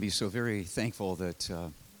Be so very thankful that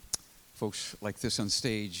folks like this on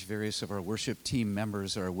stage, various of our worship team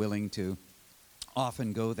members are willing to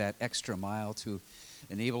often go that extra mile to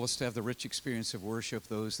enable us to have the rich experience of worship,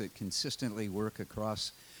 those that consistently work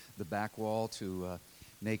across the back wall to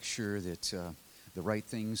make sure that the right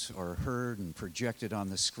things are heard and projected on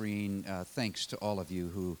the screen. Thanks to all of you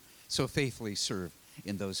who so faithfully serve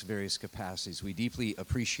in those various capacities. We deeply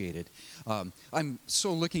appreciate it. I'm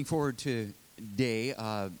so looking forward to day.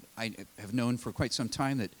 I have known for quite some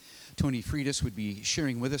time that Tony Friedis would be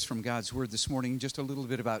sharing with us from God's Word this morning just a little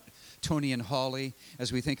bit about Tony and Holly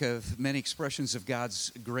as we think of many expressions of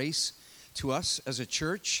God's grace to us as a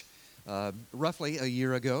church. Roughly a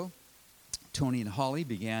year ago, Tony and Holly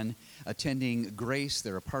began attending Grace.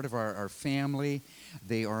 They're a part of our family.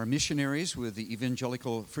 They are missionaries with the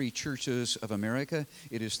Evangelical Free Churches of America.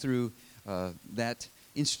 It is through that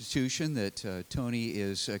institution that Tony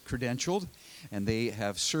is credentialed, and they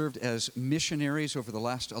have served as missionaries over the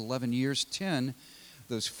last 11 years,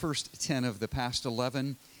 those first 10 of the past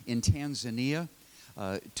 11 in Tanzania.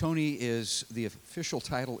 Tony is, the official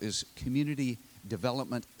title is Community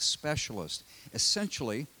Development Specialist.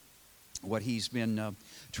 Essentially, what he's been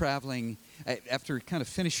traveling, after kind of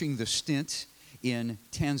finishing the stint in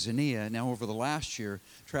Tanzania, now over the last year,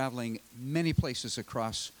 traveling many places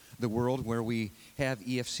across the world where we have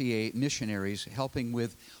EFCA missionaries helping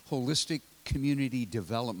with holistic community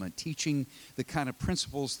development, teaching the kind of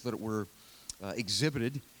principles that were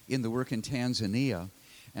exhibited in the work in Tanzania.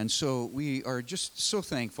 And so we are just so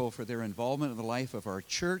thankful for their involvement in the life of our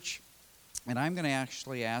church. And I'm going to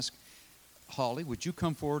actually ask Holly, would you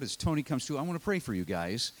come forward as Tony comes to? I want to pray for you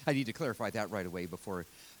guys. I need to clarify that right away before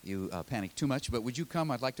you panic too much. But would you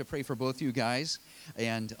come? I'd like to pray for both you guys.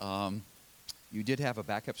 And you did have a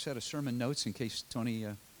backup set of sermon notes in case Tony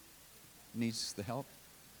needs the help?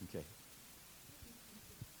 Okay.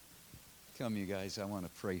 Come, you guys. I want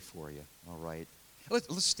to pray for you. All right.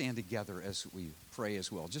 Let's stand together as we pray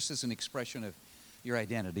as well, just as an expression of your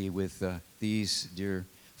identity with these dear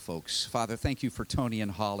folks. Father, thank you for Tony and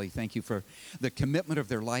Holly. Thank you for the commitment of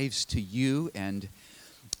their lives to you and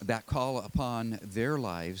that call upon their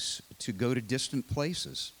lives to go to distant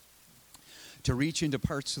places, to reach into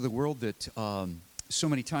parts of the world that so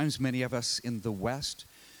many times many of us in the West,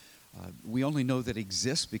 we only know that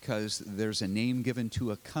exists because there's a name given to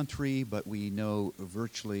a country, but we know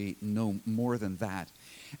virtually no more than that.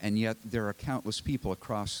 And yet there are countless people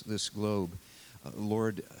across this globe,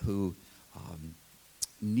 Lord, who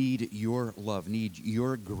need your love, need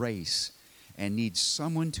your grace, and need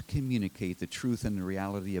someone to communicate the truth and the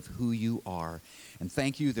reality of who you are. And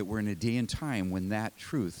thank you that we're in a day and time when that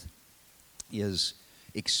truth is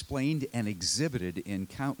explained and exhibited in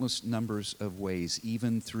countless numbers of ways,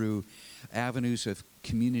 even through avenues of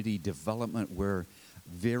community development where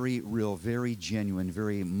very real, very genuine,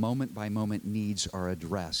 very moment-by-moment needs are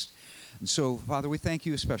addressed. And so, Father, we thank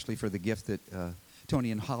you especially for the gift that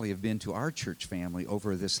Tony and Holly have been to our church family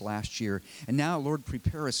over this last year. And now, Lord,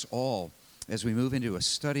 prepare us all as we move into a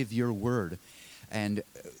study of your word. And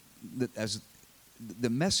as the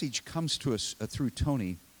message comes to us through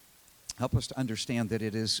Tony, help us to understand that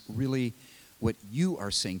it is really what you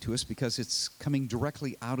are saying to us because it's coming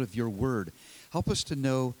directly out of your word. Help us to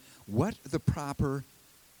know what the proper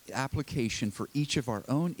application for each of our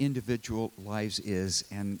own individual lives is.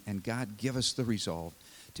 And God, give us the resolve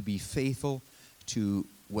to be faithful to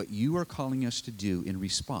what you are calling us to do in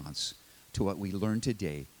response to what we learned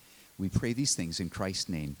today. We pray these things in Christ's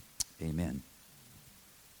name. Amen.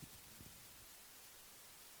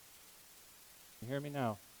 You hear me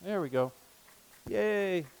now? There we go.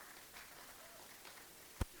 Yay.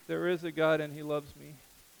 There is a God and he loves me.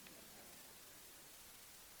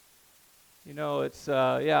 You know, it's,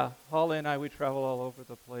 Holly and I, we travel all over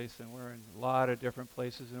the place, and we're in a lot of different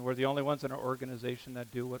places, and we're the only ones in our organization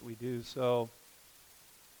that do what we do. So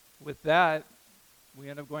with that, we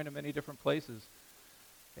end up going to many different places.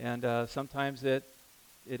 And sometimes it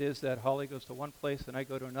is that Holly goes to one place and I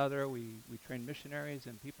go to another. We train missionaries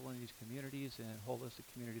and people in these communities in holistic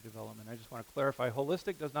community development. I just want to clarify,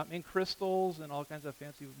 holistic does not mean crystals and all kinds of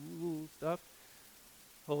fancy woo stuff.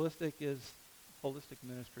 Holistic is holistic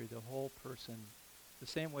ministry, the whole person, the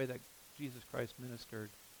same way that Jesus Christ ministered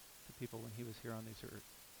to people when he was here on this earth,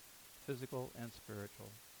 physical and spiritual.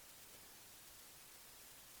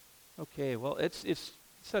 Okay, well, it's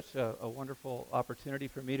such a wonderful opportunity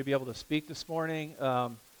for me to be able to speak this morning.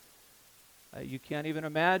 You can't even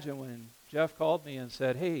imagine when Jeff called me and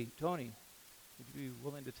said, "Hey, Tony, would you be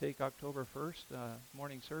willing to take October 1st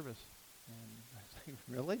morning service?" And I was like,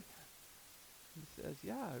 "Really?" He says,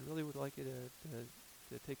 "Yeah, I really would like you to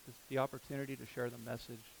to take the opportunity to share the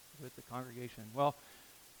message with the congregation. Well,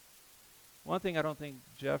 one thing I don't think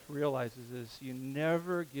Jeff realizes is you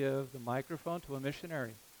never give the microphone to a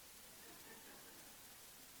missionary.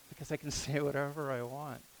 Because I can say whatever I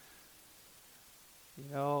want.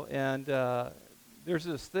 And there's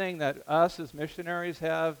this thing that us as missionaries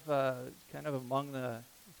have kind of an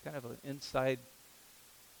inside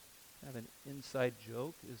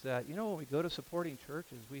joke, is that, when we go to supporting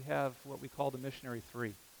churches, we have what we call the missionary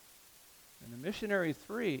 3. And the missionary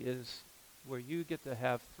 3 is where you get to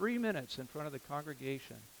have 3 minutes in front of the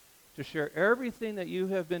congregation to share everything that you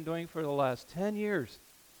have been doing for the last 10 years.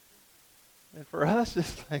 And for us,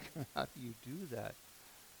 it's like, how do you do that?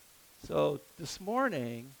 So this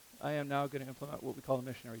morning, I am now going to implement what we call a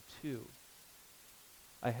missionary 2.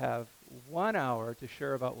 I have 1 hour to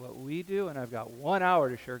share about what we do, and I've got 1 hour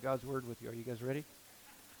to share God's word with you. Are you guys ready?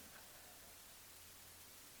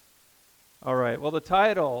 All right. Well, the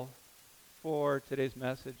title for today's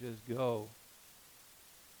message is Go.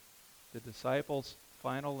 The disciples'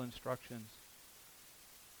 final instructions.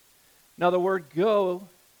 Now, the word go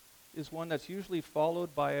is one that's usually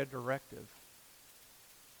followed by a directive.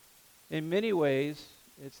 In many ways,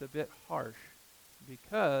 it's a bit harsh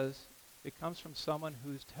because it comes from someone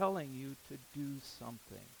who's telling you to do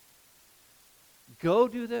something. Go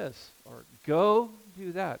do this, or go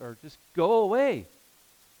do that, or just go away.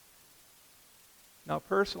 Now,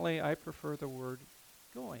 personally, I prefer the word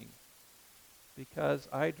going because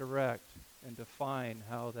I direct and define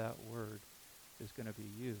how that word is going to be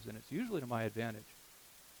used, and it's usually to my advantage.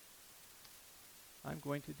 I'm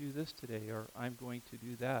going to do this today, or I'm going to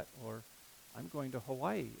do that, or I'm going to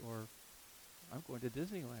Hawaii, or I'm going to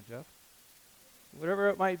Disneyland, Jeff. Whatever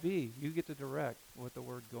it might be, you get to direct what the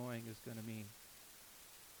word going is going to mean.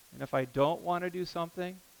 And if I don't want to do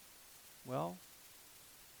something, well,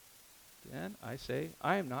 then I say,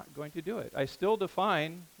 I am not going to do it. I still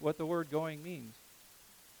define what the word going means.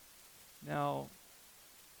 Now,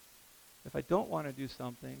 if I don't want to do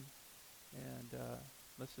something, and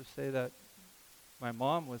let's just say that my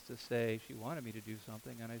mom was to say she wanted me to do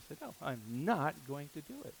something, and I said, no, I'm not going to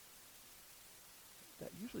do it.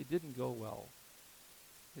 That usually didn't go well.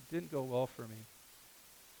 It didn't go well for me.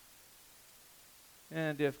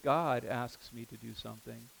 And if God asks me to do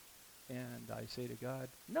something, and I say to God,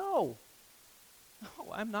 no,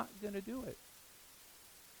 I'm not going to do it.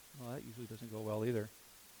 Well, that usually doesn't go well either.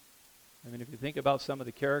 I mean, if you think about some of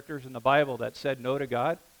the characters in the Bible that said no to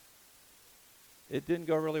God, it didn't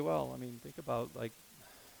go really well. I mean, think about,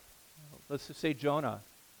 let's just say Jonah.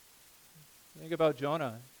 Think about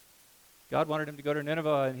Jonah. God wanted him to go to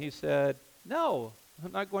Nineveh, and he said, no,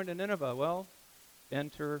 I'm not going to Nineveh. Well,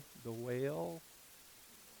 enter the whale,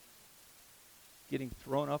 getting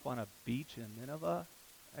thrown up on a beach in Nineveh.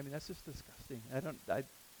 I mean, that's just disgusting.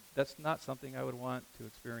 That's not something I would want to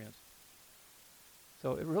experience.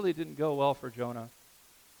 So it really didn't go well for Jonah.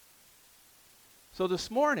 So this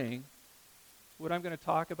morning, what I'm going to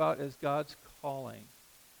talk about is God's calling.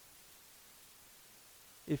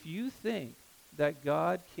 If you think that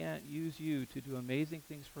God can't use you to do amazing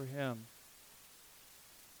things for him,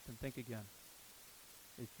 then think again.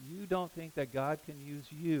 If you don't think that God can use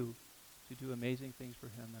you to do amazing things for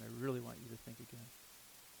him, then I really want you to think again.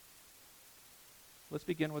 Let's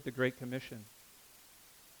begin with the Great Commission.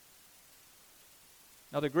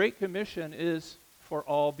 Now, the Great Commission is for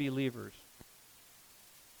all believers.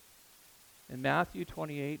 In Matthew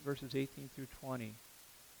 28, verses 18 through 20,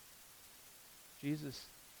 Jesus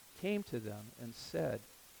came to them and said,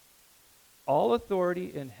 all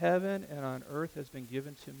authority in heaven and on earth has been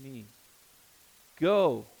given to me.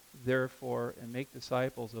 Go, therefore, and make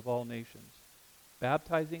disciples of all nations,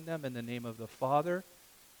 baptizing them in the name of the Father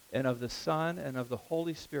and of the Son and of the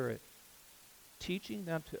Holy Spirit, teaching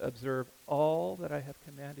them to observe all that I have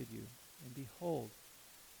commanded you. And behold,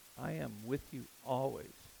 I am with you always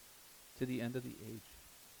to the end of the age.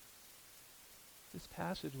 This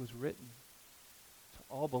passage was written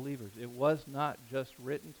to all believers. It was not just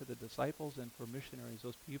written to the disciples and for missionaries,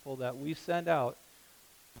 those people that we send out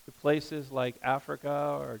to places like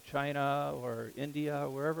Africa or China or India,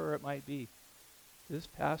 wherever it might be. This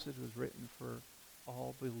passage was written for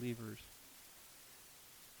all believers.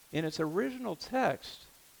 In its original text,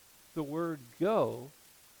 the word go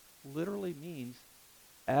literally means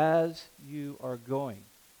as you are going.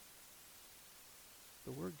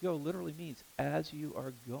 The word go literally means as you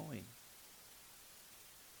are going.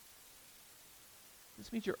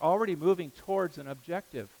 This means you're already moving towards an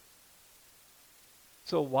objective.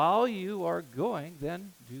 So while you are going,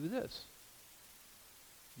 then do this.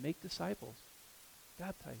 Make disciples.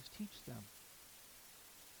 Baptize. Teach them.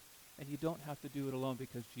 And you don't have to do it alone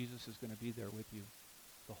because Jesus is going to be there with you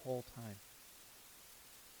the whole time.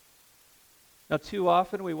 Now, too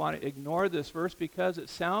often we want to ignore this verse because it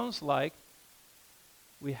sounds like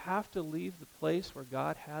we have to leave the place where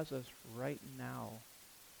God has us right now,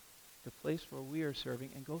 the place where we are serving,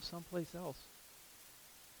 and go someplace else.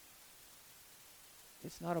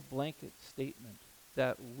 It's not a blanket statement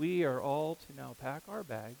that we are all to now pack our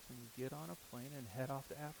bags and get on a plane and head off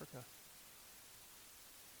to Africa.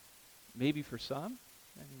 Maybe for some,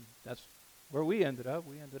 I mean, that's where we ended up.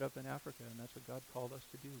 We ended up in Africa, and that's what God called us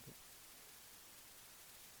to do. But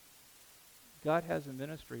God has a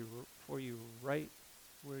ministry for you right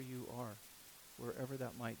where you are, wherever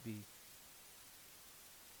that might be.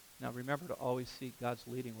 Now remember to always seek God's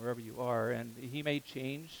leading wherever you are, and He may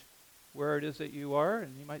change where it is that you are,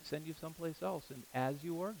 and He might send you someplace else. And as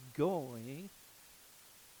you are going,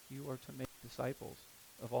 you are to make disciples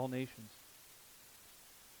of all nations.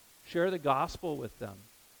 Share the gospel with them,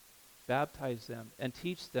 baptize them, and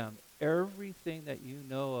teach them everything that you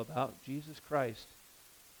know about Jesus Christ,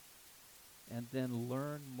 and then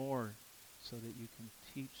learn more so that you can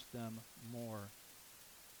teach them more.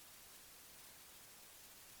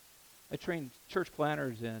 I train church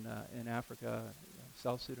planners in Africa,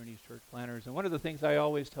 South Sudanese church planners, and one of the things I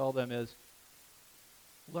always tell them is,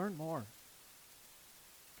 learn more.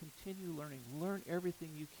 Continue learning. Learn everything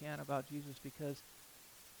you can about Jesus, because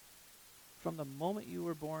from the moment you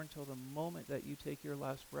were born till the moment that you take your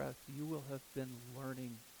last breath, you will have been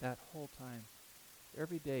learning that whole time.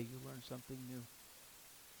 Every day you learn something new.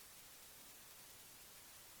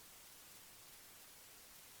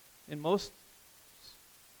 In most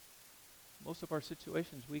of our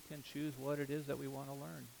situations, we can choose what it is that we want to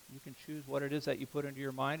learn. You can choose what it is that you put into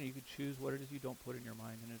your mind, and you can choose what it is you don't put in your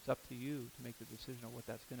mind, and it's up to you to make the decision of what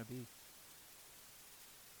that's going to be.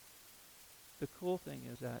 The cool thing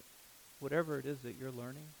is that whatever it is that you're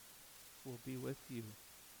learning will be with you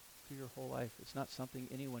through your whole life. It's not something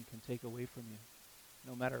anyone can take away from you.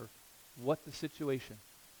 No matter what the situation,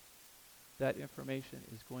 that information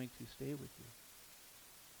is going to stay with you.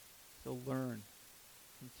 So learn.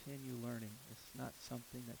 Continue learning. It's not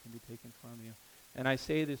something that can be taken from you. And I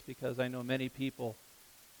say this because I know many people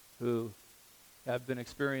who have been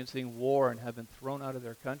experiencing war and have been thrown out of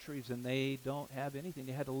their countries, and they don't have anything.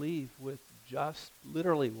 They had to leave with just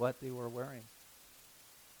literally what they were wearing.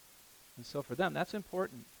 And so for them, that's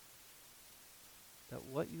important, that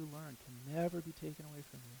what you learn can never be taken away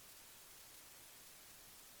from you.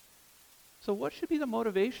 So what should be the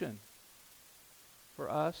motivation for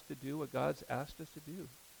us to do what God's asked us to do?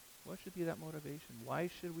 What should be that motivation? Why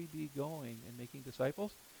should we be going and making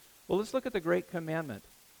disciples? Well, let's look at the Great Commandment.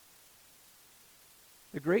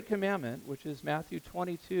 The Great Commandment, which is Matthew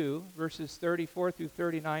 22, verses 34 through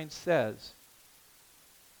 39, says,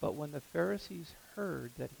 "But when the Pharisees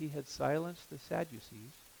heard that he had silenced the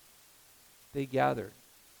Sadducees, they gathered.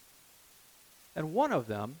 And one of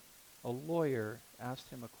them, a lawyer, asked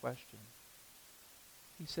him a question.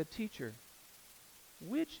 He said, 'Teacher,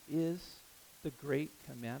 which is the great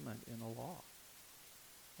commandment in the law?'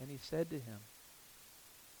 And he said to him,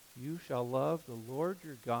 'You shall love the Lord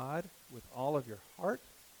your God with all of your heart,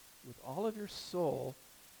 with all of your soul,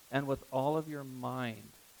 and with all of your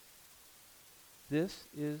mind. This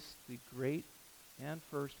is the great and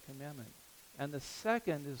first commandment. And the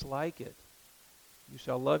second is like it. You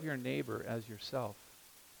shall love your neighbor as yourself.'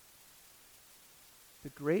 The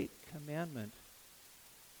great commandment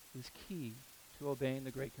is key to obeying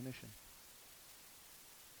the Great Commission.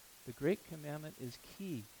 The Great Commandment is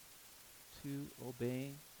key to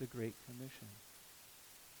obeying the Great Commission.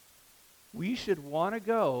 We should want to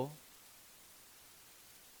go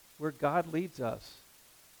where God leads us,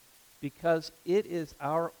 because it is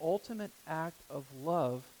our ultimate act of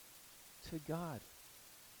love to God.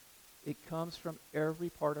 It comes from every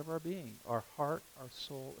part of our being, our heart, our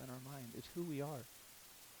soul, and our mind. It's who we are.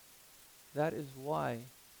 That is why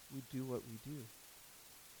we do what we do.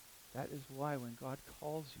 That is why when God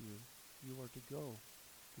calls you, you are to go,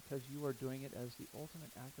 because you are doing it as the ultimate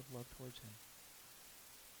act of love towards Him.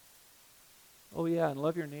 Oh yeah, and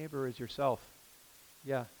love your neighbor as yourself.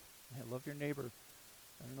 Yeah, love your neighbor.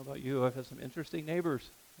 I don't know about you, I've had some interesting neighbors,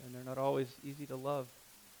 and they're not always easy to love,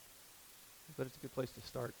 but it's a good place to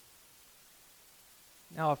start.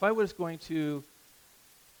 Now, if I was going to,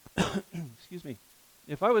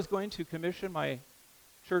 if I was going to commission my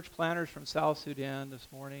church planners from South Sudan this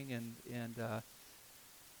morning, and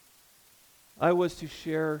I was to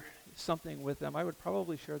share something with them, I would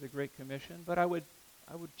probably share the Great Commission, but I would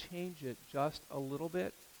change it just a little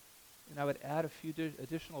bit, and I would add a few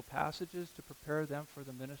additional passages to prepare them for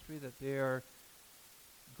the ministry that they are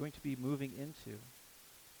going to be moving into.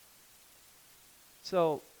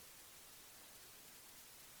 So,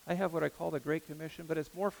 I have what I call the Great Commission, but it's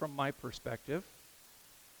more from my perspective.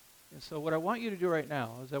 And so what I want you to do right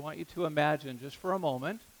now is I want you to imagine just for a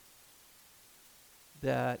moment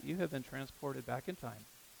that you have been transported back in time.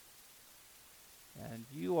 And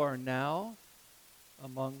you are now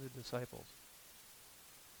among the disciples.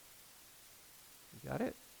 You got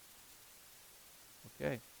it?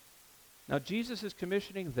 Okay. Now Jesus is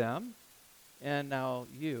commissioning them, and now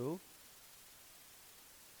you,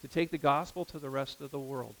 to take the gospel to the rest of the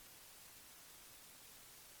world.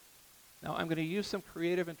 Now I'm going to use some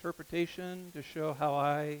creative interpretation to show how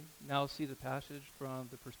I now see the passage from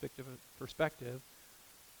the perspective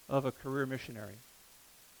of a career missionary.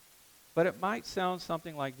 But it might sound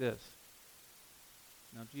something like this.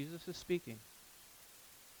 Now Jesus is speaking.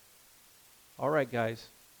 All right, guys.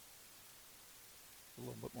 A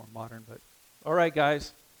little bit more modern, but all right,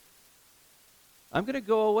 guys. I'm going to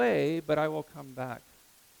go away, but I will come back.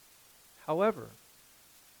 However,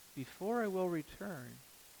 before I will return,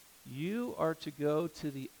 you are to go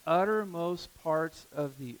to the uttermost parts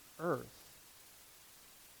of the earth.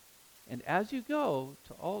 And as you go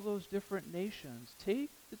to all those different nations, take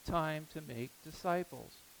the time to make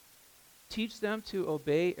disciples. Teach them to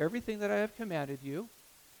obey everything that I have commanded you.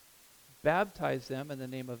 Baptize them in the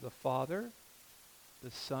name of the Father,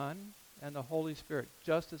 the Son, and the Holy Spirit,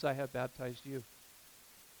 just as I have baptized you.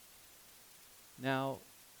 Now,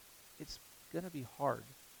 it's going to be hard,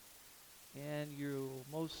 and you'll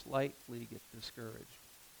most likely get discouraged.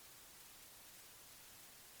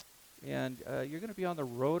 And you're going to be on the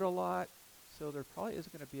road a lot, so there probably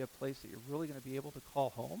isn't going to be a place that you're really going to be able to call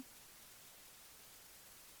home.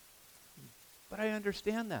 But I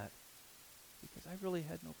understand that, because I really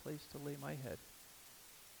had no place to lay my head.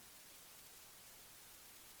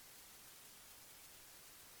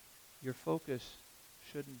 Your focus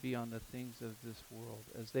shouldn't be on the things of this world,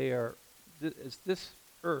 as as this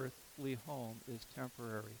earthly home is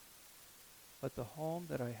temporary. But the home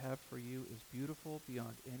that I have for you is beautiful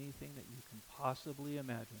beyond anything that you can possibly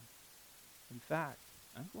imagine. In fact,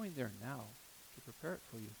 I'm going there now to prepare it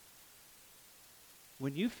for you.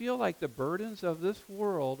 When you feel like the burdens of this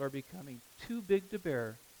world are becoming too big to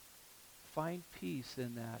bear, find peace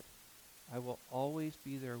in that. I will always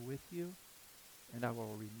be there with you, and I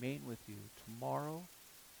will remain with you tomorrow,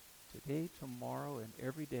 today, tomorrow, and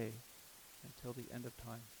every day until the end of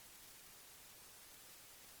time.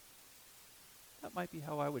 That might be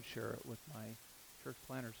how I would share it with my church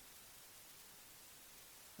planners.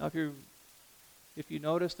 Now, if you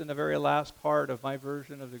noticed in the very last part of my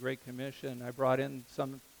version of the Great Commission, I brought in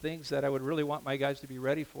some things that I would really want my guys to be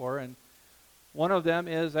ready for, and one of them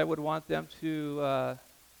is I would want them to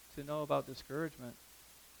know about discouragement.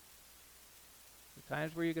 The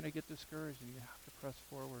times where you're going to get discouraged and you have to press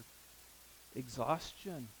forward.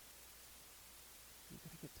 Exhaustion. You're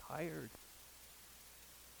going to get tired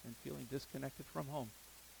and feeling disconnected from home.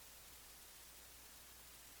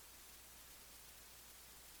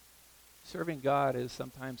 Serving God is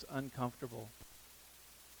sometimes uncomfortable.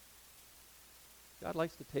 God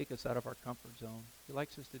likes to take us out of our comfort zone. He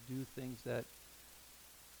likes us to do things that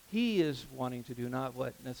He is wanting to do, not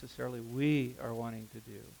what necessarily we are wanting to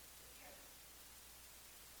do.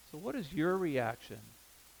 So what is your reaction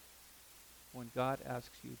when God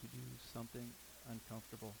asks you to do something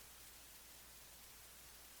uncomfortable?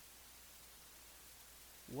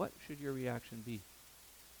 What should your reaction be?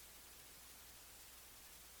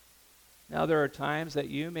 Now, there are times that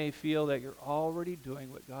you may feel that you're already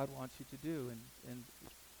doing what God wants you to do, and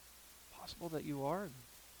it's possible that you are.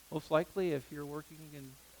 Most likely, if you're working and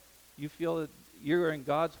you feel that you're in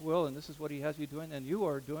God's will and this is what He has you doing, then you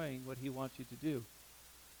are doing what He wants you to do.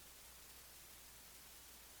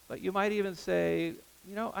 But you might even say,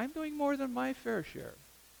 I'm doing more than my fair share.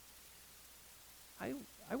 I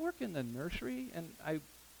work in the nursery, and I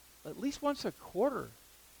at least once a quarter.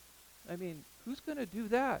 I mean, who's going to do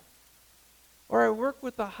that? Or I work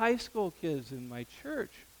with the high school kids in my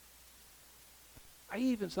church. I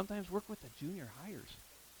even sometimes work with the junior hires.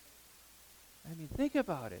 I mean, think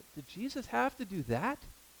about it. Did Jesus have to do that?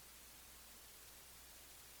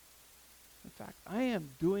 In fact, I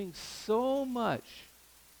am doing so much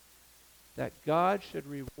that God should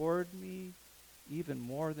reward me even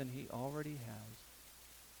more than He already has.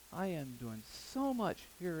 I am doing so much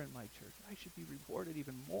here in my church. I should be rewarded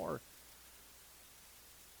even more.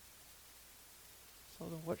 So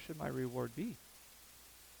then what should my reward be?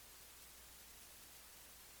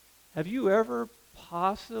 Have you ever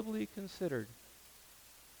possibly considered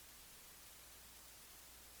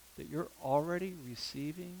that you're already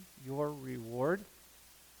receiving your reward?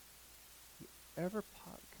 have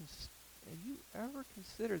you ever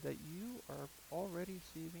considered that you are already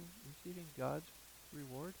receiving God's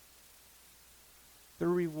reward? The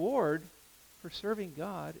reward for serving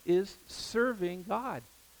God is serving God.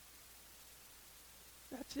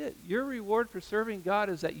 That's it. Your reward for serving God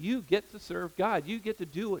is that you get to serve God. You get to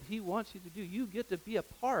do what He wants you to do. You get to be a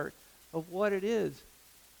part of what it is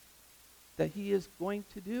that He is going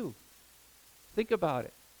to do. Think about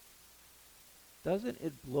it. Doesn't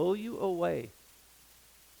it blow you away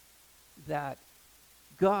that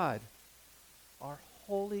God, our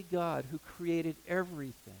holy God who created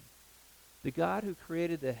everything, the God who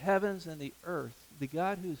created the heavens and the earth, the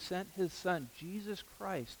God who sent His Son, Jesus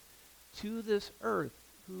Christ, to this earth,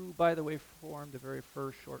 who, by the way, formed the very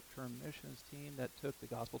first short-term missions team that took the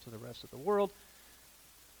gospel to the rest of the world.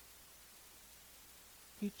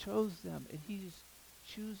 He chose them, and He's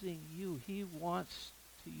choosing you. He wants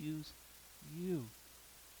to use you.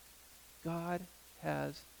 God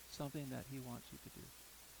has something that He wants you to do.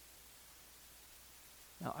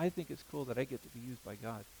 Now, I think it's cool that I get to be used by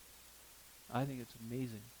God. I think it's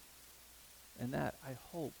amazing. And that, I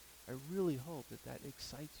really hope that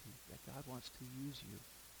excites you, that God wants to use you.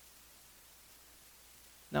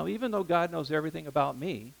 Now, even though God knows everything about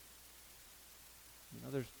me,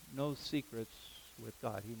 there's no secrets with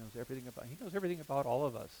God. He knows everything about all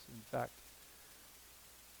of us. In fact,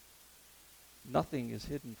 nothing is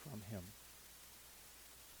hidden from Him.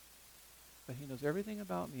 But He knows everything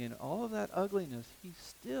about me, and all of that ugliness, He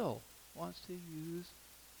still wants to use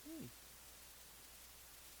me.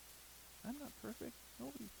 I'm not perfect.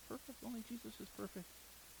 Nobody's perfect. Only Jesus is perfect.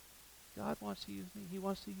 God wants to use me. He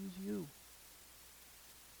wants to use you.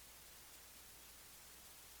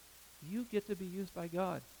 You get to be used by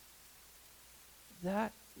God.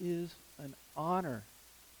 That is an honor.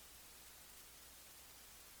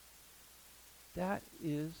 That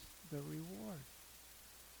is the reward.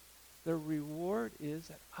 The reward is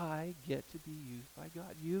that I get to be used by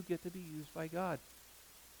God. You get to be used by God,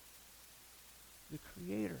 the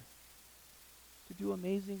Creator, to do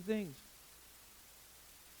amazing things.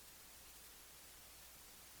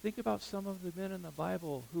 Think about some of the men in the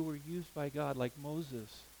Bible who were used by God, like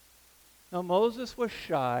Moses. Now, Moses was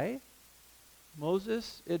shy.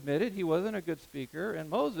 Moses admitted he wasn't a good speaker, and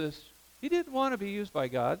Moses, he didn't want to be used by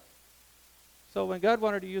God. So when God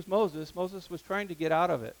wanted to use Moses, Moses was trying to get out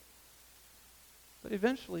of it. But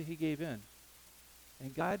eventually he gave in.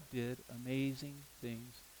 And God did amazing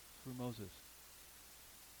things through Moses.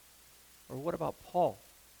 Or what about Paul,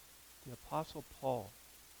 the Apostle Paul?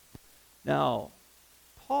 Now,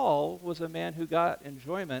 Paul was a man who got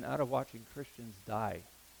enjoyment out of watching Christians die.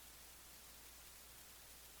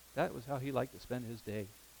 That was how he liked to spend his day.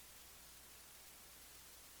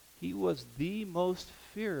 He was the most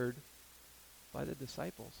feared by the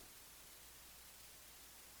disciples.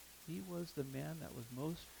 He was the man that was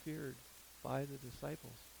most feared by the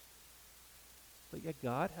disciples. But yet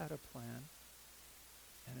God had a plan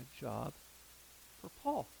and a job for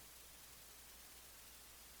Paul.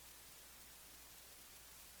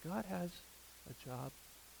 God has a job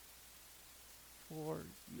for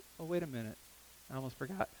you. Oh, wait a minute. I almost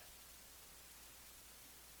forgot.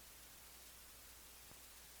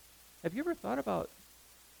 Have you ever thought about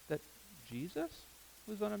that Jesus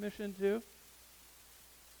was on a mission too?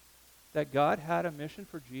 That God had a mission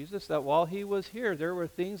for Jesus, that while He was here, there were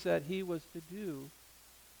things that He was to do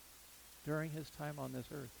during His time on this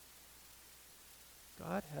earth.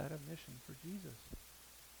 God had a mission for Jesus.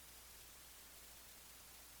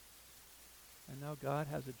 And now God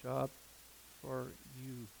has a job for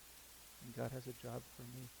you, and God has a job for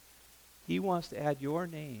me. He wants to add your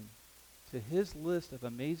name to His list of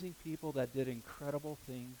amazing people that did incredible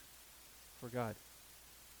things for God.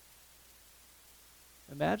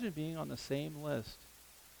 Imagine being on the same list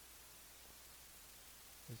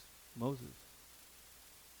as Moses,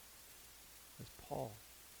 as Paul.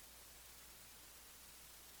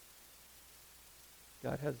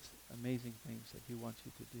 God has amazing things that He wants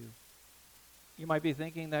you to do. You might be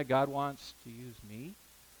thinking that God wants to use me.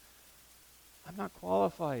 I'm not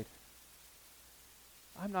qualified.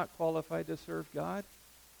 I'm not qualified to serve God.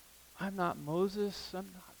 I'm not Moses. I'm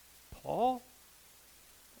not Paul.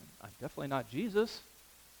 I'm definitely not Jesus.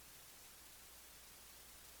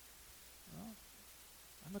 Well,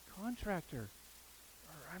 I'm a contractor,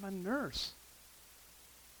 or I'm a nurse.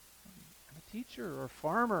 I'm a teacher, or a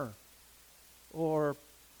farmer, or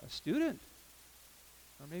a student,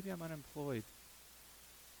 or maybe I'm unemployed.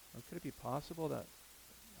 Or could it be possible that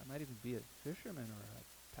I might even be a fisherman, or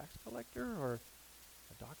a tax collector, or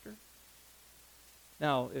a doctor?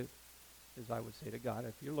 Now, as I would say to God,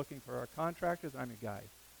 if you're looking for a contractor, then I'm your guy.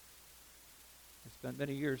 I spent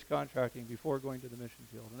many years contracting before going to the mission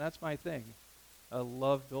field, and that's my thing. I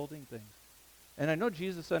love building things. And I know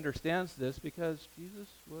Jesus understands this because Jesus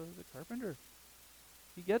was a carpenter.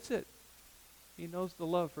 He gets it. He knows the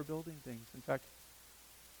love for building things. In fact,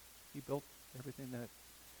 he built everything that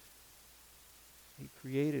he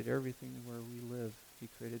created, everything where we live. He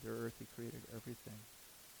created the earth. He created everything.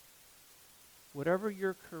 Whatever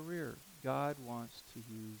your career, God wants to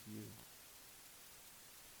use you.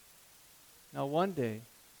 Now, one day,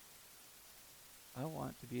 I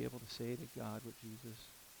want to be able to say to God what Jesus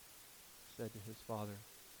said to his Father.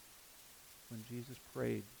 When Jesus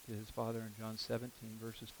prayed to his Father in John 17,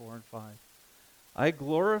 verses 4 and 5. I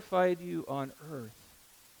glorified you on earth,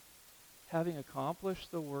 having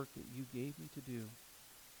accomplished the work that you gave me to do.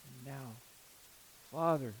 And now,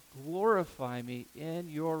 Father, glorify me in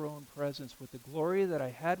your own presence with the glory that I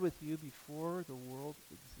had with you before the world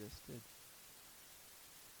existed.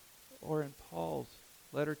 Or in Paul's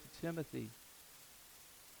letter to Timothy,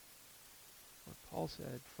 where Paul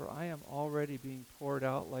said, for I am already being poured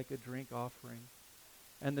out like a drink offering,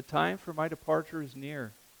 and the time for my departure is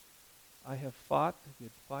near. I have fought the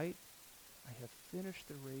good fight, I have finished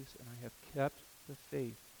the race, and I have kept the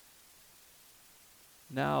faith.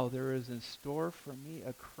 Now there is in store for me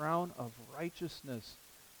a crown of righteousness,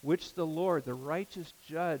 which the Lord, the righteous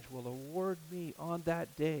judge, will award me on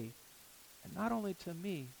that day, and not only to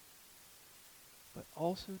me, but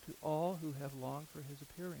also to all who have longed for his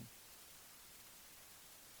appearing.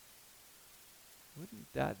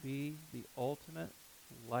 Wouldn't that be the ultimate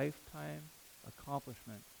lifetime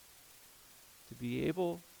accomplishment? To be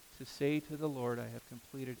able to say to the Lord, I have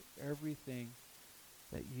completed everything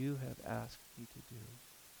that you have asked me to do,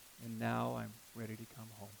 and now I'm ready to come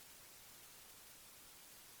home.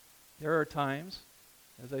 There are times,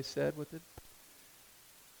 as I said with the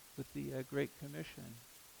Great Commission,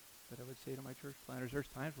 that I would say to my church planters, there's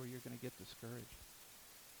times where you're going to get discouraged.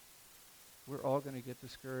 We're all going to get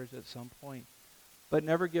discouraged at some point. But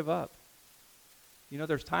never give up. You know,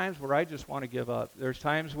 there's times where I just want to give up. There's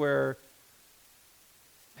times where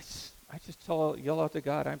I just yell out to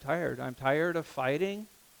God, I'm tired. I'm tired of fighting.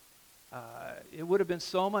 It would have been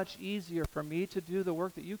so much easier for me to do the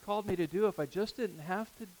work that you called me to do if I just didn't have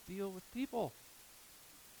to deal with people.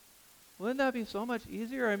 Wouldn't that be so much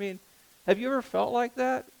easier? I mean, have you ever felt like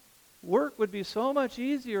that? Work would be so much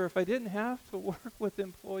easier if I didn't have to work with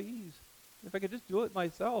employees. If I could just do it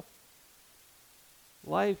myself.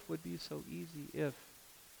 Life would be so easy if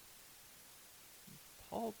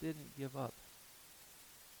Paul didn't give up.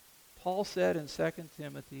 Paul said in 2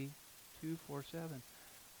 Timothy 2:4-7,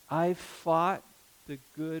 I fought the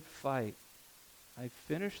good fight. I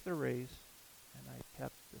finished the race, and I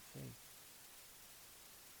kept the faith.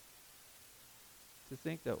 To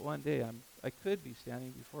think that one day I could be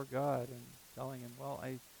standing before God and telling him, well,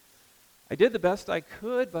 I did the best I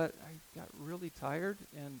could, but I got really tired,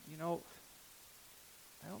 and you know,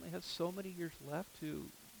 I only have so many years left to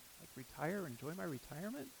retire, enjoy my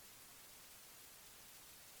retirement.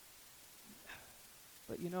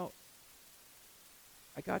 But you know,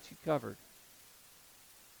 I got you covered.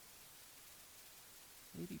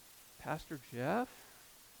 Maybe Pastor Jeff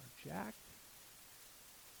or Jack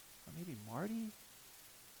or maybe Marty.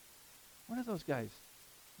 One of those guys.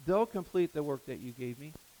 They'll complete the work that you gave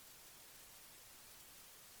me.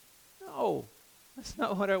 No, that's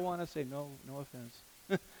not what I want to say. No offense.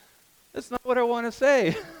 That's not what I want to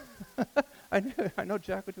say. I know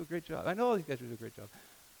Jack would do a great job. I know all these guys would do a great job.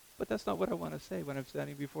 But that's not what I want to say when I'm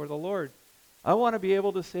standing before the Lord. I want to be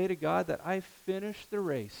able to say to God that I finished the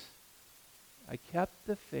race. I kept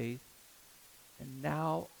the faith, and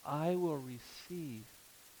now I will receive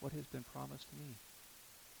what has been promised to me,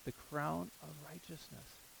 the crown of righteousness.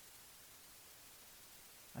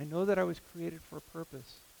 I know that I was created for a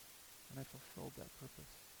purpose, and I fulfilled that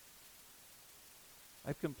purpose.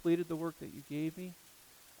 I've completed the work that you gave me.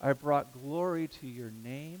 I brought glory to your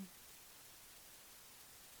name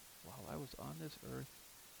while I was on this earth,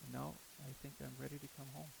 and now I think I'm ready to come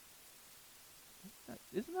home.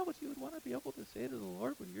 Isn't that what you would want to be able to say to the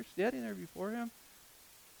Lord when you're standing there before him?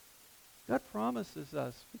 God promises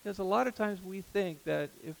us, because a lot of times we think that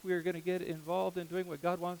if we're going to get involved in doing what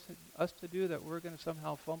God wants us to do, that we're going to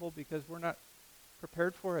somehow fumble because we're not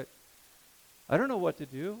prepared for it. I don't know what to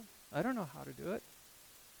do. I don't know how to do it.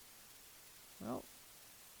 Well,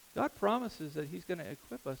 God promises that he's going to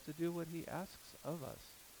equip us to do what he asks of us.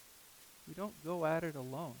 We don't go at it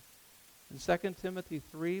alone. In 2 Timothy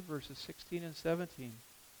 3, verses 16 and 17,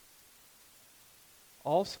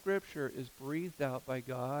 all Scripture is breathed out by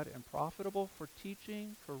God and profitable for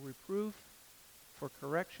teaching, for reproof, for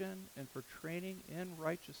correction, and for training in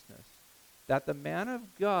righteousness, that the man of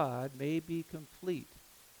God may be complete,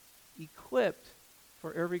 equipped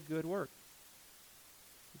for every good work.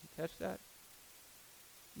 Did you catch that?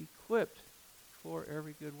 Equipped for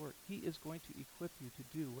every good work. He is going to equip you to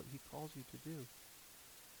do what he calls you to do.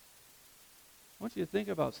 I want you to think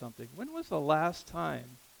about something. When was the last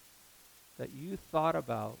time that you thought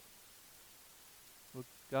about what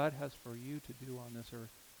God has for you to do on this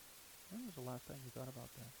earth? When was the last time you thought about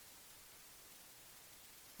that?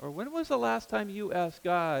 Or when was the last time you asked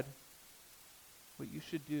God what you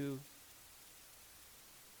should do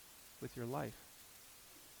with your life?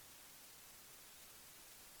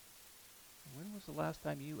 When was the last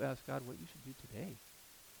time you asked God what you should do today?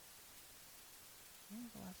 When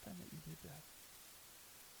was the last time that you did that?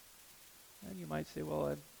 And you might say, well,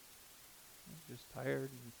 I'm just tired.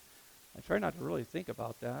 And I try not to really think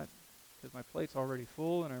about that because my plate's already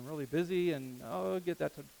full and I'm really busy, and I'll get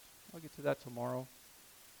to that tomorrow.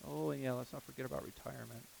 Oh, and yeah, let's not forget about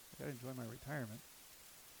retirement. I got to enjoy my retirement.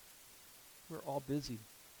 We're all busy.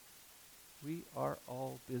 We are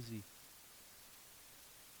all busy.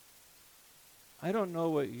 I don't know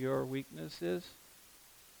what your weakness is,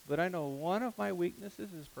 but I know one of my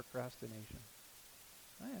weaknesses is procrastination.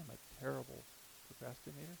 I am a terrible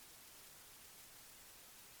procrastinator.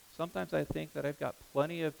 Sometimes I think that I've got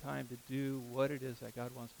plenty of time to do what it is that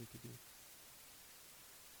God wants me to do.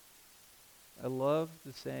 I love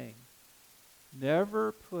the saying,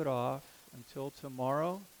 never put off until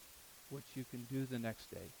tomorrow what you can do the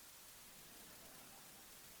next day.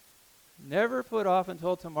 Never put off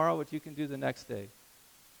until tomorrow what you can do the next day.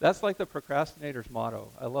 That's like the procrastinator's motto.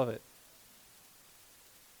 I love it.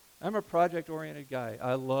 I'm a project-oriented guy.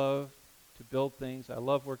 I love to build things. I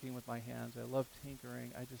love working with my hands. I love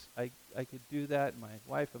tinkering. I could do that. My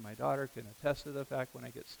wife and my daughter can attest to the fact when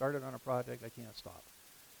I get started on a project, I can't stop.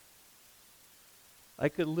 I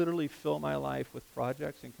could literally fill my life with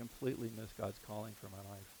projects and completely miss God's calling for my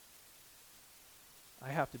life. I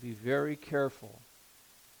have to be very careful,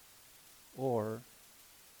 or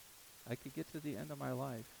I could get to the end of my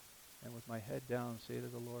life and with my head down say to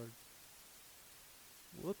the Lord,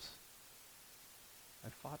 whoops, I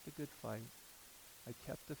fought the good fight. I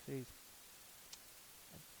kept the faith.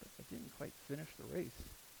 But I didn't quite finish the race.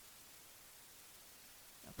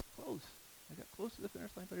 I was close. I got close to the finish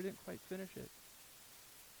line, but I didn't quite finish it.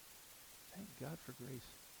 Thank God for grace.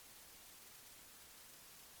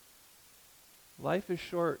 Life is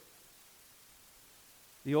short.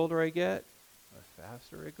 The older I get, the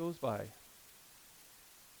faster it goes by.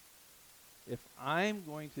 If I'm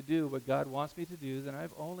going to do what God wants me to do, then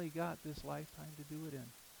I've only got this lifetime to do it in.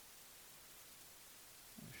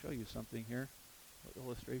 I'm going to show you something here, an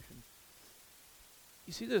illustration.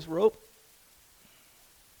 You see this rope?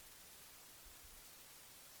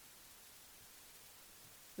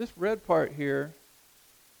 This red part here,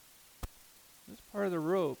 this part of the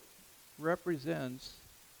rope represents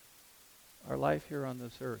our life here on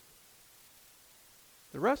this earth.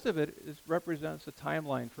 The rest of it represents a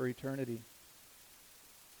timeline for eternity.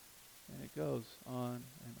 And it goes on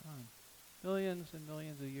and on. Millions and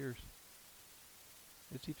millions of years.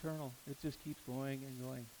 It's eternal. It just keeps going and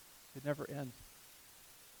going. It never ends.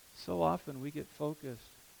 So often we get focused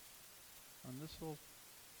on this little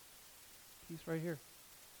piece right here.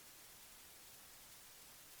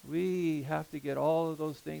 We have to get all of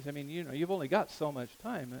those things. I mean, you've only got so much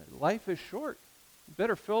time. Life is short. You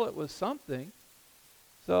better fill it with something.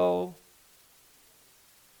 So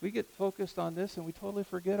we get focused on this and we totally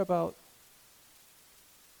forget about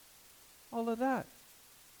all of that,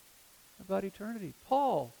 about eternity.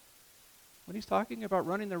 Paul, when he's talking about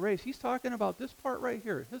running the race, he's talking about this part right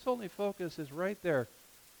here. His only focus is right there,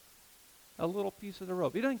 a little piece of the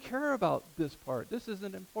rope. He doesn't care about this part. This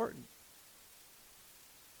isn't important.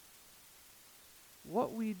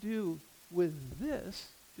 What we do with this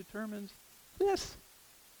determines this.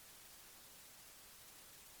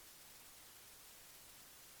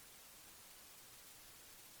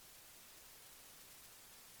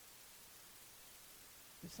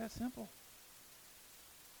 It's that simple.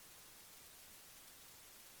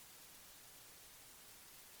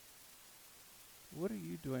 What are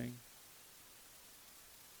you doing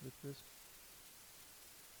with this?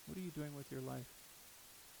 What are you doing with your life?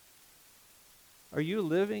 Are you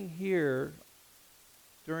living here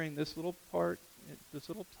during this little part, this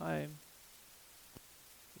little time,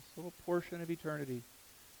 this little portion of eternity?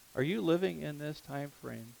 Are you living in this time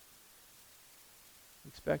frame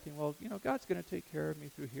expecting, well, God's going to take care of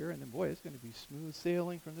me through here, and then, boy, it's going to be smooth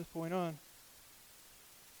sailing from this point on?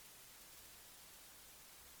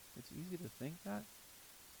 It's easy to think that.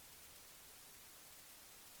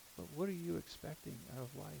 But what are you expecting out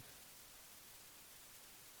of life?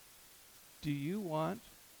 Do you want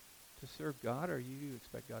to serve God, or you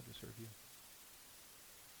expect God to serve you?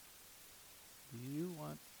 Do you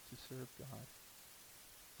want to serve God,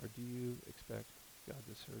 or do you expect God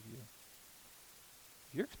to serve you?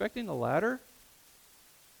 If you're expecting the latter,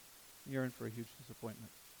 you're in for a huge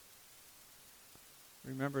disappointment.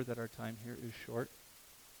 Remember that our time here is short.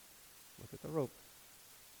 Look at the rope.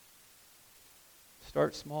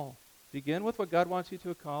 Start small. Begin with what God wants you to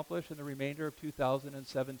accomplish in the remainder of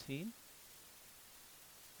 2017.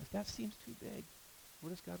 If that seems too big, what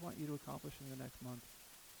does God want you to accomplish in the next month?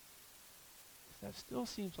 If that still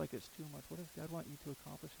seems like it's too much, what does God want you to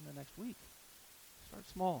accomplish in the next week? Start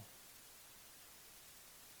small.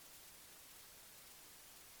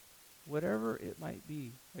 Whatever it might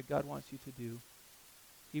be that God wants you to do,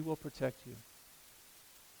 He will protect you.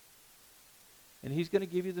 And He's going to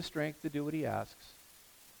give you the strength to do what He asks.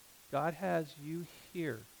 God has you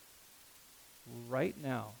here right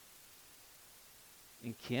now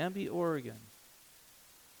in Canby, Oregon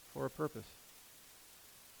for a purpose.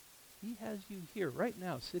 He has you here right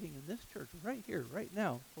now, sitting in this church right here, right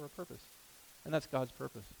now, for a purpose. And that's God's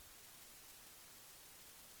purpose.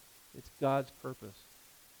 It's God's purpose.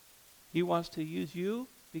 He wants to use you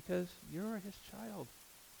because you're His child.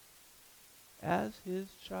 As His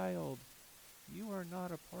child, you are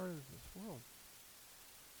not a part of this world.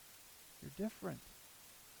 You're different.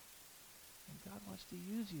 And God wants to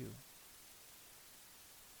use you.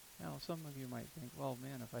 Now, some of you might think, well,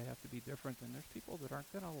 man, if I have to be different, then there's people that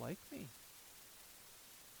aren't going to like me.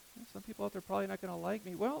 And some people out there probably not going to like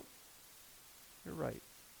me. Well, you're right.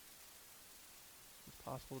 It's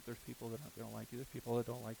possible that there's people that aren't going to like you. There's people that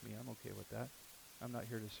don't like me. I'm okay with that. I'm not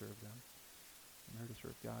here to serve them. I'm here to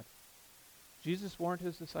serve God. Jesus warned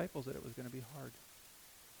His disciples that it was going to be hard.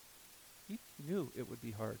 He knew it would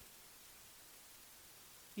be hard.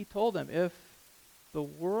 He told them, if the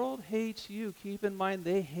world hates you, keep in mind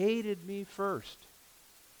they hated me first.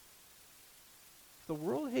 If the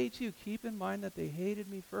world hates you, keep in mind that they hated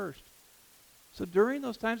me first. So during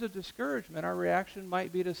those times of discouragement, our reaction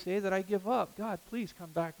might be to say that I give up. God, please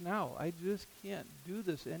come back now. I just can't do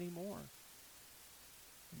this anymore.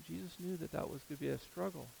 And Jesus knew that that was going to be a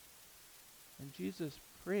struggle. And Jesus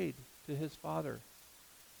prayed to His Father.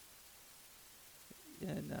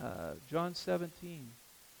 In John 17,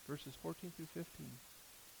 verses 14 through 15,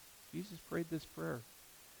 Jesus prayed this prayer.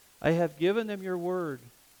 I have given them your word,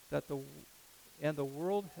 and the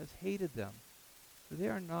world has hated them. For they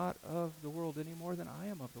are not of the world any more than I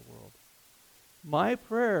am of the world. My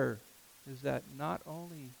prayer is not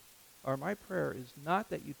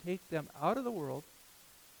that you take them out of the world,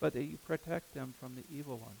 but that you protect them from the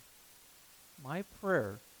evil one. My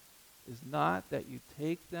prayer is not that you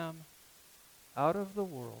take them out of the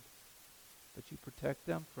world, but you protect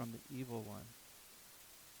them from the evil one.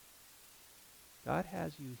 God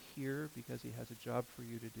has you here because He has a job for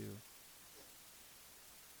you to do.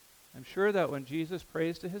 I'm sure that when Jesus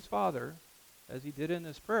prays to His Father, as He did in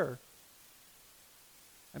this prayer,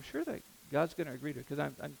 I'm sure that God's going to agree to it, because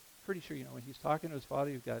I'm pretty sure, when He's talking to His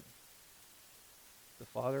Father, you've got the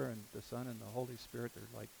Father and the Son and the Holy Spirit. They're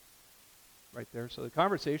like right there. So the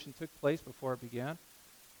conversation took place before it began.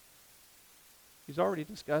 He's already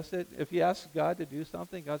discussed it. If He asks God to do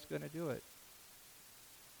something, God's going to do it.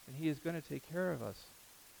 And He is going to take care of us.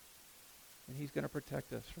 And He's going to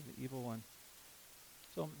protect us from the evil one.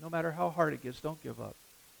 So no matter how hard it gets, don't give up.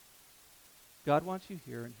 God wants you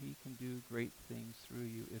here, and He can do great things through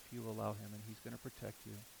you if you allow Him, and He's going to protect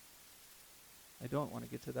you. I don't want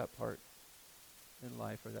to get to that part in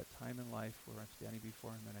life, or that time in life where I'm standing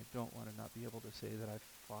before Him, and I don't want to not be able to say that I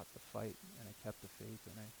fought the fight, and I kept the faith,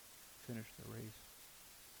 and I finished the race.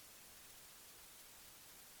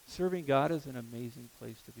 Serving God is an amazing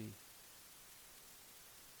place to be.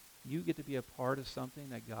 You get to be a part of something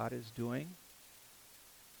that God is doing,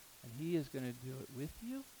 and He is going to do it with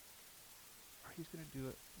you, or He's going to do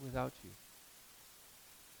it without you.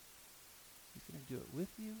 He's going to do it with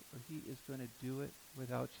you, or He is going to do it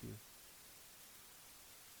without you.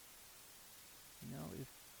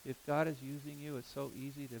 If God is using you, it's so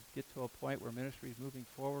easy to get to a point where ministry is moving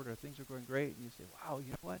forward or things are going great, and you say, wow, you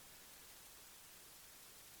know what?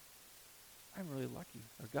 I'm really lucky,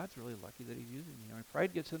 or God's really lucky that He's using me.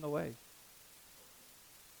 Pride gets in the way.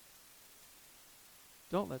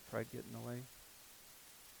 Don't let pride get in the way.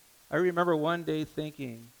 I remember one day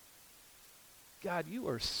thinking, God, you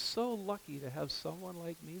are so lucky to have someone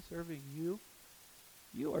like me serving you.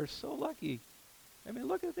 You are so lucky.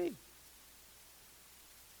 Look at me.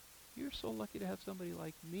 You're so lucky to have somebody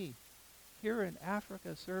like me here in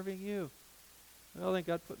Africa serving you. Well, then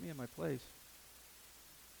God put me in my place.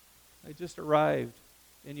 I just arrived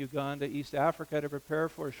in Uganda, East Africa, to prepare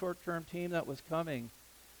for a short-term team that was coming.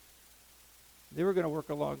 They were going to work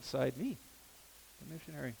alongside me, the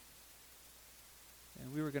missionary.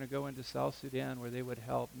 And we were going to go into South Sudan where they would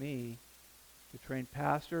help me to train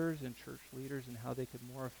pastors and church leaders in how they could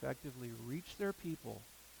more effectively reach their people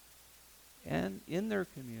and in their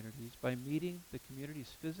communities by meeting the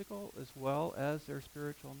community's physical as well as their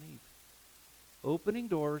spiritual needs. Opening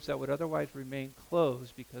doors that would otherwise remain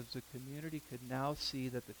closed because the community could now see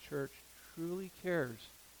that the church truly cares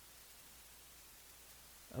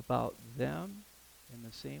about them in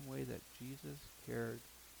the same way that Jesus cared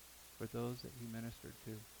for those that he ministered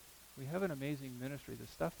to. We have an amazing ministry. The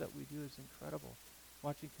stuff that we do is incredible.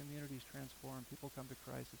 Watching communities transform, people come to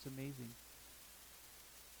Christ, it's amazing.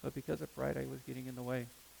 But because of pride, I was getting in the way.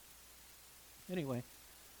 Anyway,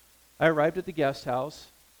 I arrived at the guest house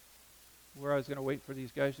where I was going to wait for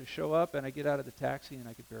these guys to show up, and I get out of the taxi and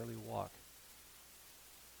I could barely walk.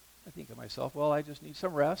 I think to myself, well, I just need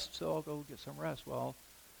some rest, so I'll go get some rest. Well,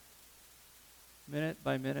 minute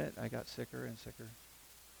by minute, I got sicker and sicker.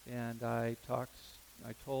 And I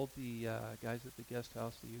told the guys at the guest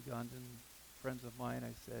house, the Ugandan friends of mine,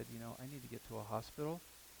 I said, I need to get to a hospital,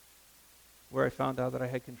 where I found out that I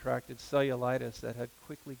had contracted cellulitis that had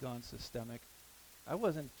quickly gone systemic. I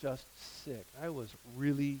wasn't just sick. I was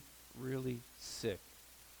really, really sick.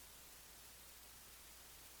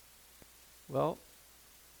 Well,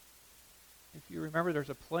 if you remember, there's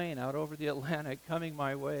a plane out over the Atlantic coming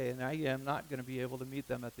my way, and I am not going to be able to meet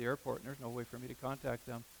them at the airport, and there's no way for me to contact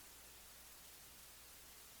them.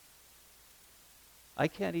 I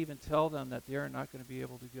can't even tell them that they're not going to be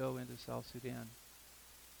able to go into South Sudan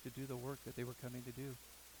to do the work that they were coming to do.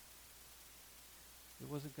 It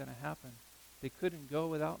wasn't going to happen. They couldn't go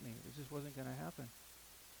without me. It just wasn't going to happen.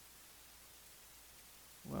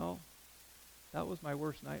 Well, that was my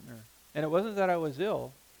worst nightmare. And it wasn't that I was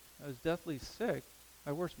ill. I was deathly sick.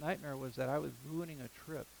 My worst nightmare was that I was ruining a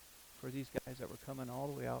trip for these guys that were coming all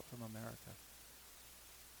the way out from America.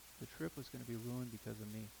 The trip was going to be ruined because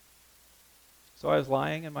of me. So I was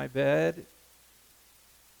lying in my bed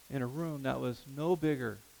in a room that was no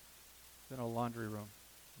bigger than a laundry room.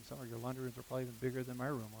 And some of your laundry rooms are probably even bigger than my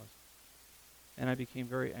room was. And I became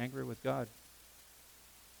very angry with God.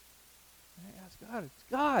 And I asked God,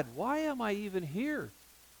 God, why am I even here?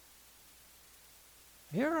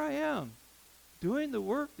 Here I am, doing the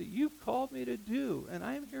work that you've called me to do, and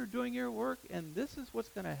I'm here doing your work, and this is what's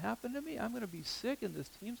going to happen to me? I'm going to be sick, and this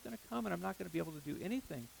team's going to come, and I'm not going to be able to do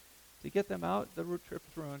anything to get them out. The road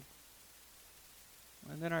trip's ruined.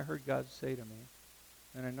 And then I heard God say to me,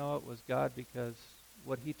 and I know it was God because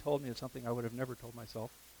what he told me is something I would have never told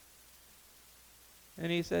myself.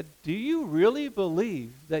 And he said, do you really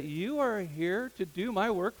believe that you are here to do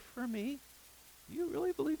my work for me? Do you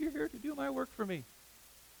really believe you're here to do my work for me?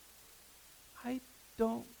 I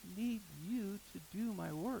don't need you to do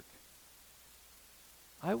my work.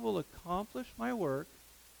 I will accomplish my work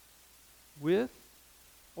with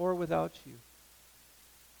or without you.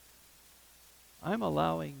 I'm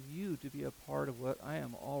allowing you to be a part of what I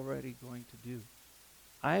am already going to do.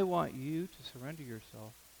 I want you to surrender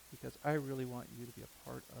yourself because I really want you to be a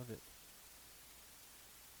part of it.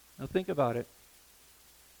 Now think about it.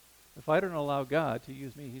 If I don't allow God to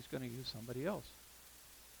use me, he's going to use somebody else.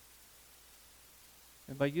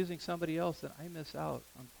 And by using somebody else, then I miss out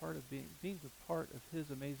on part of being a part of his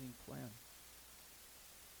amazing plan.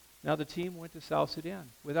 Now the team went to South Sudan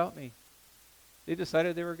without me. They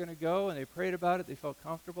decided they were going to go, and they prayed about it. They felt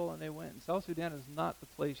comfortable, and they went. And South Sudan is not the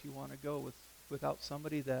place you want to go without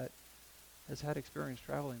somebody that has had experience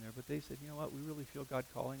traveling there. But they said, you know what, we really feel God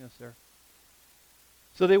calling us there.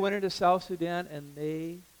 So they went into South Sudan, and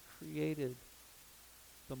they created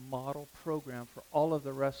the model program for all of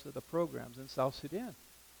the rest of the programs in South Sudan.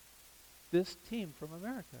 This team from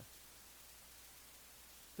America.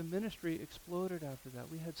 The ministry exploded after that.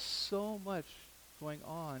 We had so much going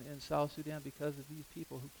on in South Sudan because of these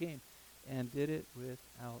people who came and did it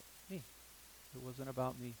without me. It wasn't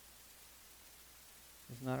about me.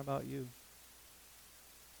 It's not about you.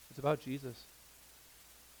 It's about Jesus.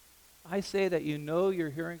 I say that you know you're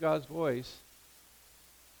hearing God's voice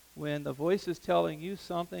when the voice is telling you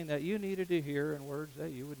something that you needed to hear in words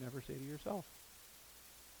that you would never say to yourself.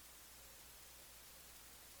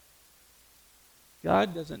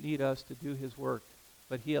 God doesn't need us to do his work,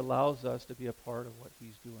 but he allows us to be a part of what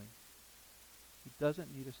he's doing. He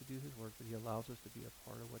doesn't need us to do his work, but he allows us to be a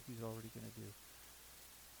part of what he's already going to do.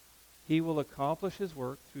 He will accomplish his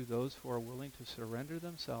work through those who are willing to surrender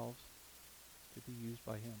themselves to be used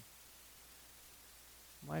by him.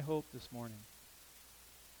 My hope this morning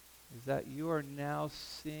is that you are now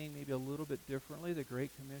seeing maybe a little bit differently the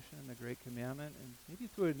Great Commission and the Great Commandment, and maybe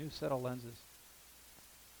through a new set of lenses.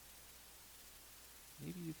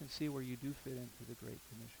 Maybe you can see where you do fit into the Great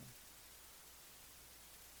Commission.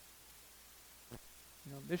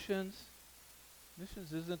 You know, missions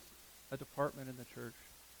isn't a department in the church.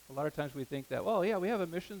 A lot of times we think that, well, yeah, we have a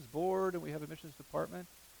missions board and we have a missions department.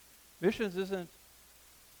 Missions isn't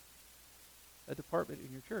a department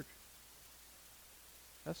in your church.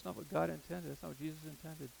 That's not what God intended. That's not what Jesus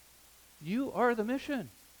intended. You are the mission.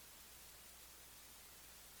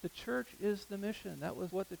 The church is the mission. That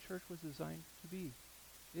was what the church was designed to be.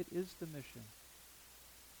 It is the mission.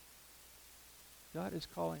 God is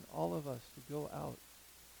calling all of us to go out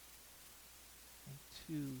and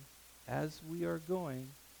to, as we are going,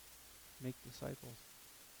 make disciples.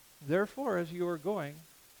 Therefore, as you are going,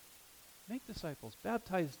 make disciples,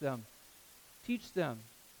 baptize them, teach them,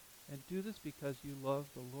 and do this because you love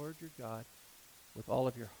the Lord your God with all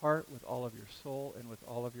of your heart, with all of your soul, and with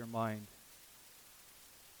all of your mind.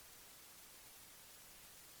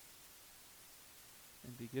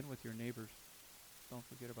 And begin with your neighbors. Don't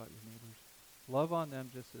forget about your neighbors. Love on them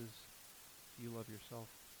just as you love yourself,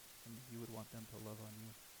 and you would want them to love on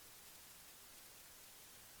you.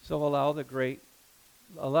 So allow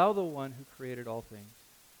the one who created all things,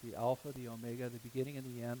 the Alpha, the Omega, the beginning and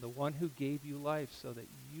the end, the one who gave you life so that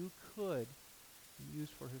you could be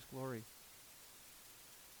used for his glory.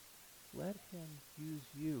 Let him use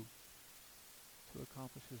you to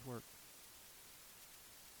accomplish his work.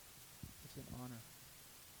 It's an honor.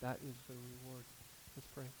 That is the reward. Let's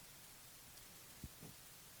pray.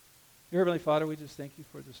 Dear Heavenly Father, we just thank you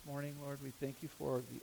for this morning, Lord. We thank you for the